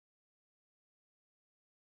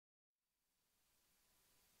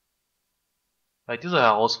Bei dieser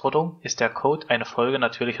Herausforderung ist der Code eine Folge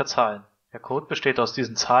natürlicher Zahlen. Der Code besteht aus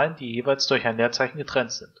diesen Zahlen, die jeweils durch ein Leerzeichen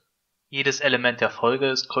getrennt sind. Jedes Element der Folge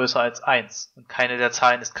ist größer als 1 und keine der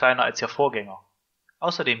Zahlen ist kleiner als ihr Vorgänger.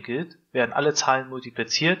 Außerdem gilt, werden alle Zahlen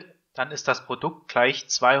multipliziert, dann ist das Produkt gleich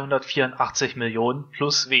 284 Millionen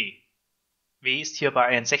plus w. W ist hierbei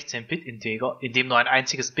ein 16-Bit-Integer, in dem nur ein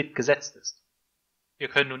einziges Bit gesetzt ist. Wir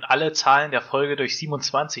können nun alle Zahlen der Folge durch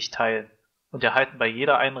 27 teilen und erhalten bei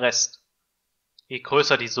jeder einen Rest. Je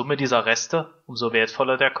größer die Summe dieser Reste, umso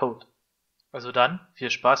wertvoller der Code. Also dann, viel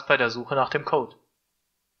Spaß bei der Suche nach dem Code.